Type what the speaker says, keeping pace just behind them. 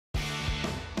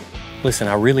Listen,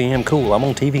 I really am cool. I'm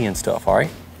on TV and stuff, all right?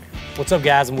 What's up,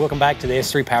 guys, and welcome back to the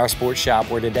S3 Power Sports Shop,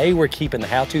 where today we're keeping the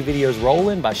how-to videos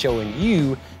rolling by showing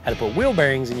you how to put wheel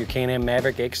bearings in your Can-Am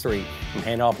Maverick X3. I'm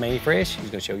handing off Manny Fresh.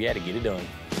 He's gonna show you how to get it done.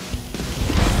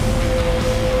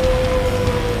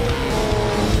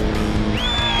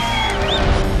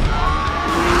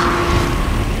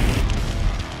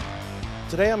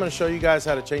 Today I'm going to show you guys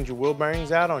how to change your wheel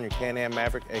bearings out on your Can-Am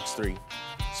Maverick X3.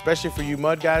 Especially for you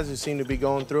mud guys who seem to be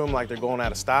going through them like they're going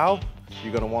out of style,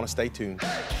 you're going to want to stay tuned.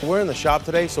 We're in the shop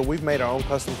today, so we've made our own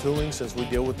custom tooling since we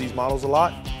deal with these models a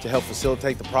lot to help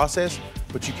facilitate the process,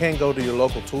 but you can go to your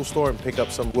local tool store and pick up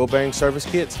some wheel bearing service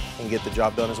kits and get the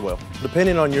job done as well.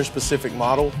 Depending on your specific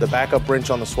model, the backup wrench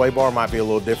on the sway bar might be a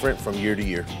little different from year to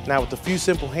year. Now with a few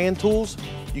simple hand tools,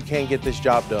 you can get this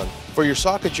job done. For your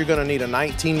sockets, you're gonna need a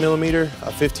 19mm,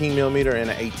 a 15mm, and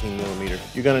an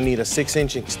 18mm. You're gonna need a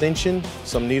 6-inch extension,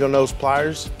 some needle nose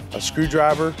pliers, a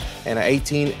screwdriver, and an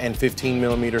 18 and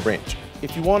 15mm wrench.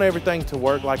 If you want everything to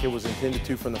work like it was intended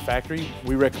to from the factory,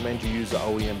 we recommend you use the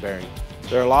OEM bearing.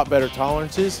 They're a lot better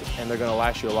tolerances, and they're gonna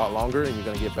last you a lot longer, and you're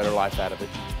gonna get better life out of it.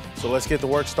 So let's get the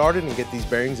work started and get these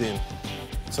bearings in.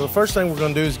 So the first thing we're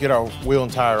gonna do is get our wheel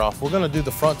and tire off. We're gonna do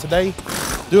the front today.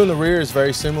 Doing the rear is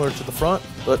very similar to the front,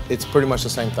 but it's pretty much the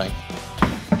same thing.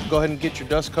 Go ahead and get your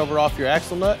dust cover off your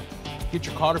axle nut. Get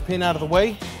your cotter pin out of the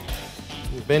way.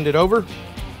 Bend it over.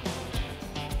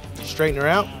 Straighten her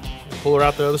out and pull her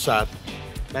out the other side.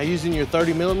 Now using your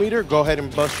 30mm, go ahead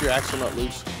and bust your axle nut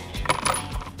loose.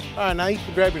 All right, now you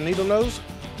can grab your needle nose.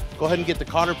 Go ahead and get the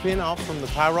cotter pin off from the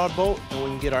tie rod bolt, and we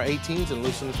can get our 18s and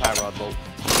loosen the tie rod bolt.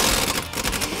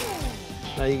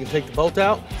 Now you can take the bolt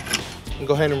out and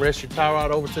go ahead and rest your tie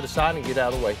rod over to the side and get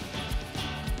out of the way.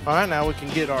 All right, now we can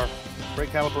get our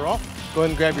brake caliper off. Go ahead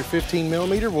and grab your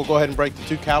 15mm. We'll go ahead and break the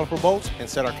 2 caliper bolts and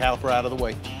set our caliper out of the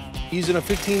way. Using a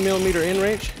 15mm end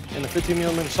wrench and the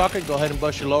 15mm socket, go ahead and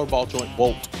bust your lower ball joint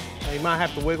bolt. Now you might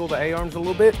have to wiggle the A-arms a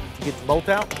little bit to get the bolt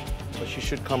out, but she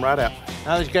should come right out.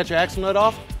 Now that you got your axle nut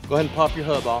off, go ahead and pop your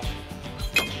hub off.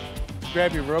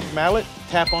 Grab your rubber mallet,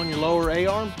 tap on your lower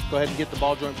A-arm, go ahead and get the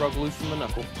ball joint broke loose from the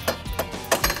knuckle.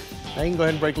 Now you can go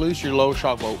ahead and break loose your lower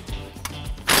shock bolt.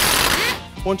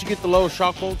 Once you get the lower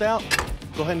shock bolt out,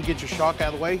 go ahead and get your shock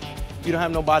out of the way. If you don't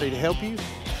have nobody to help you,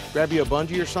 grab you a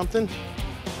bungee or something,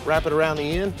 wrap it around the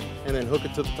end, and then hook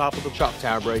it to the top of the shock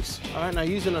tower brace. All right, now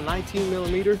using a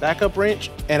 19mm backup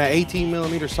wrench and an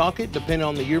 18mm socket, depending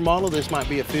on the year model, this might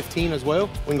be a 15 as well,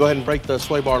 we can go ahead and break the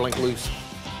sway bar link loose.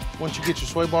 Once you get your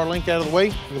sway bar link out of the way,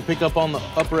 you can pick up on the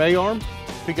upper A-arm,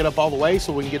 pick it up all the way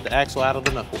so we can get the axle out of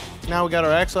the knuckle. Now we got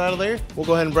our axle out of there, we'll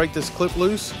go ahead and break this clip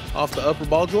loose off the upper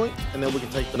ball joint, and then we can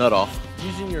take the nut off.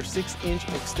 Using your 6-inch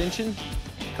extension,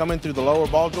 come in through the lower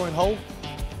ball joint hole,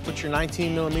 put your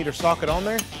 19mm socket on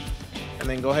there, and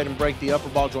then go ahead and break the upper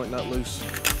ball joint nut loose.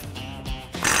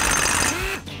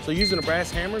 So using a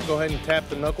brass hammer, go ahead and tap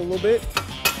the knuckle a little bit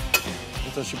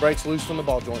until she breaks loose from the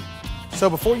ball joint. So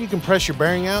before you can press your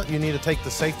bearing out, you need to take the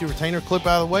safety retainer clip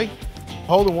out of the way.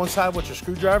 Hold it one side with your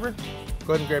screwdriver.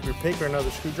 Go ahead and grab your pick or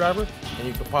another screwdriver, and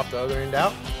you can pop the other end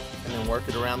out and then work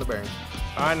it around the bearing.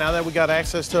 All right, now that we got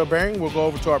access to a bearing, we'll go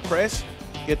over to our press,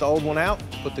 get the old one out,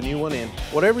 put the new one in.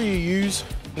 Whatever you use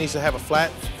needs to have a flat,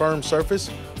 firm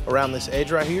surface around this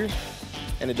edge right here,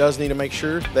 and it does need to make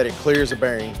sure that it clears the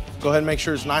bearing. Go ahead and make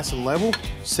sure it's nice and level,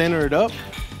 center it up,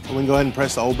 and we can go ahead and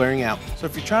press the old bearing out. So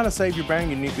if you're trying to save your bearing,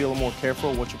 you need to be a little more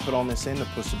careful what you put on this end to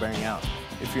push the bearing out.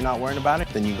 If you're not worrying about it,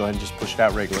 then you go ahead and just push it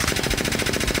out regular.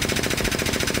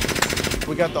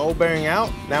 We got the old bearing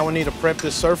out. Now we need to prep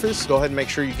this surface. Go ahead and make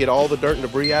sure you get all the dirt and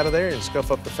debris out of there and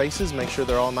scuff up the faces, make sure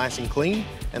they're all nice and clean,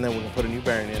 and then we can put a new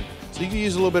bearing in. So you can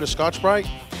use a little bit of Scotch-Brite.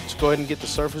 Just go ahead and get the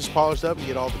surface polished up and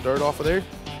get all the dirt off of there,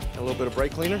 and a little bit of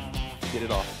brake cleaner, get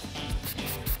it off.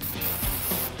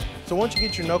 So once you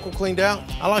get your knuckle cleaned out,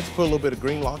 I like to put a little bit of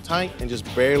green Loctite and just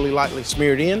barely lightly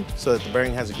smear it in so that the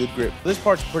bearing has a good grip. This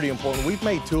part's pretty important. We've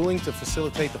made tooling to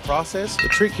facilitate the process. The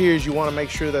trick here is you want to make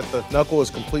sure that the knuckle is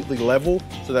completely level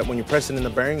so that when you're pressing in the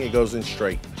bearing, it goes in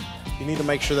straight. You need to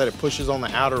make sure that it pushes on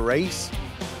the outer race,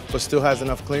 but still has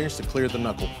enough clearance to clear the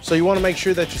knuckle. So you want to make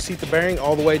sure that you seat the bearing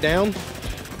all the way down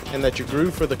and that your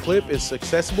groove for the clip is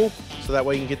accessible so that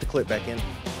way you can get the clip back in.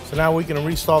 So now we can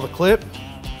reinstall the clip.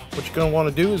 What you're going to want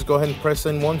to do is go ahead and press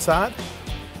in one side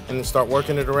and then start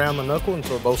working it around the knuckle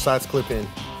until both sides clip in.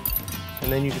 And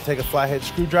then you can take a flathead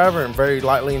screwdriver and very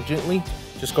lightly and gently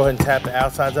just go ahead and tap the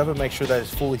outsides of it, make sure that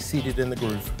it's fully seated in the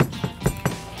groove.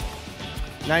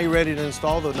 Now you're ready to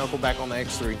install the knuckle back on the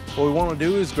X3. What we want to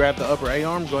do is grab the upper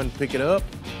A-arm, go ahead and pick it up,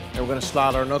 and we're going to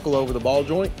slide our knuckle over the ball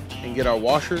joint and get our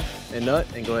washer and nut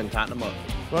and go ahead and tighten them up.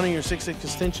 Running your 6/6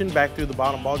 extension back through the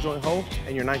bottom ball joint hole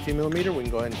and your 19mm, we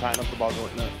can go ahead and tighten up the ball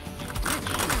joint nut.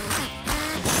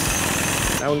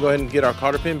 Now we can go ahead and get our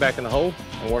cotter pin back in the hole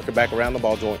and work it back around the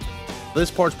ball joint. This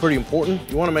part's pretty important.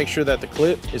 You want to make sure that the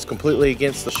clip is completely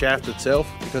against the shaft itself,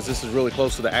 because this is really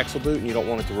close to the axle boot and you don't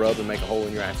want it to rub and make a hole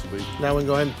in your axle boot. Now we can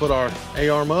go ahead and put our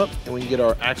A-arm up and we can get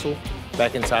our axle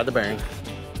back inside the bearing.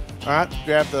 All right,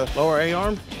 grab the lower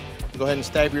A-arm, go ahead and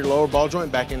stab your lower ball joint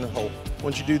back in the hole.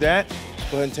 Once you do that,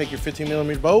 go ahead and take your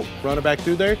 15mm bolt, run it back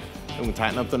through there, and we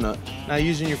tighten up the nut. Now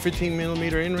using your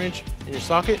 15mm end wrench in your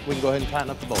socket, we can go ahead and tighten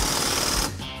up the bolt.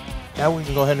 Now we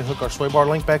can go ahead and hook our sway bar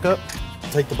link back up.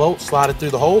 Take the bolt, slide it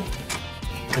through the hole,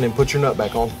 and then put your nut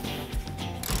back on.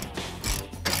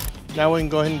 Now we can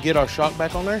go ahead and get our shock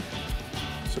back on there.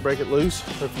 So break it loose,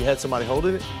 or if you had somebody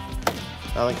holding it,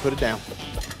 now then put it down.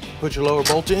 Put your lower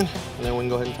bolt in, and then we can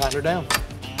go ahead and tighten her down.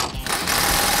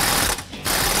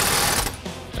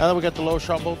 Now that we got the lower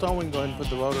shock bolt on, we can go ahead and put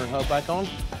the rotor and hub back on.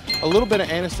 A little bit of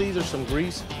anti-seize or some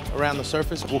grease around the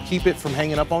surface will keep it from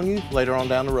hanging up on you later on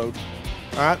down the road.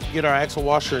 All right, get our axle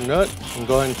washer and nut and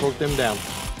go ahead and torque them down.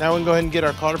 Now we can go ahead and get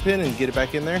our cotter pin and get it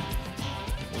back in there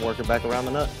and work it back around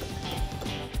the nut.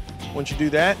 Once you do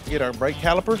that, get our brake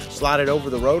caliper, slide it over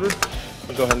the rotor,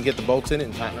 and go ahead and get the bolts in it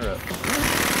and tighten her up.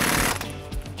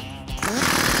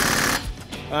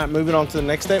 All right, moving on to the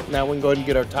next step. Now we can go ahead and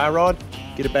get our tie rod,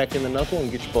 get it back in the knuckle, and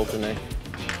get your bolt in there.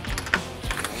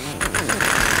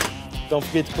 Don't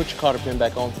forget to put your cotter pin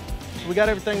back on. We got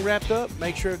everything wrapped up.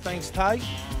 Make sure everything's tight.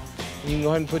 You can go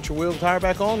ahead and put your wheel and tire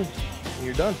back on, and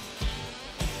you're done.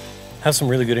 Have some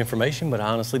really good information, but I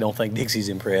honestly don't think Dixie's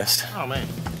impressed. Oh, man.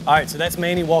 All right, so that's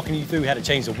Manny walking you through how to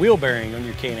change the wheel bearing on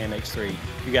your Can-Am X3.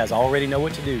 You guys already know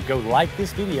what to do. Go like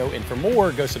this video, and for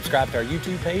more, go subscribe to our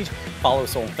YouTube page, follow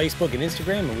us on Facebook and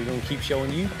Instagram, and we're gonna keep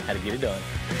showing you how to get it done.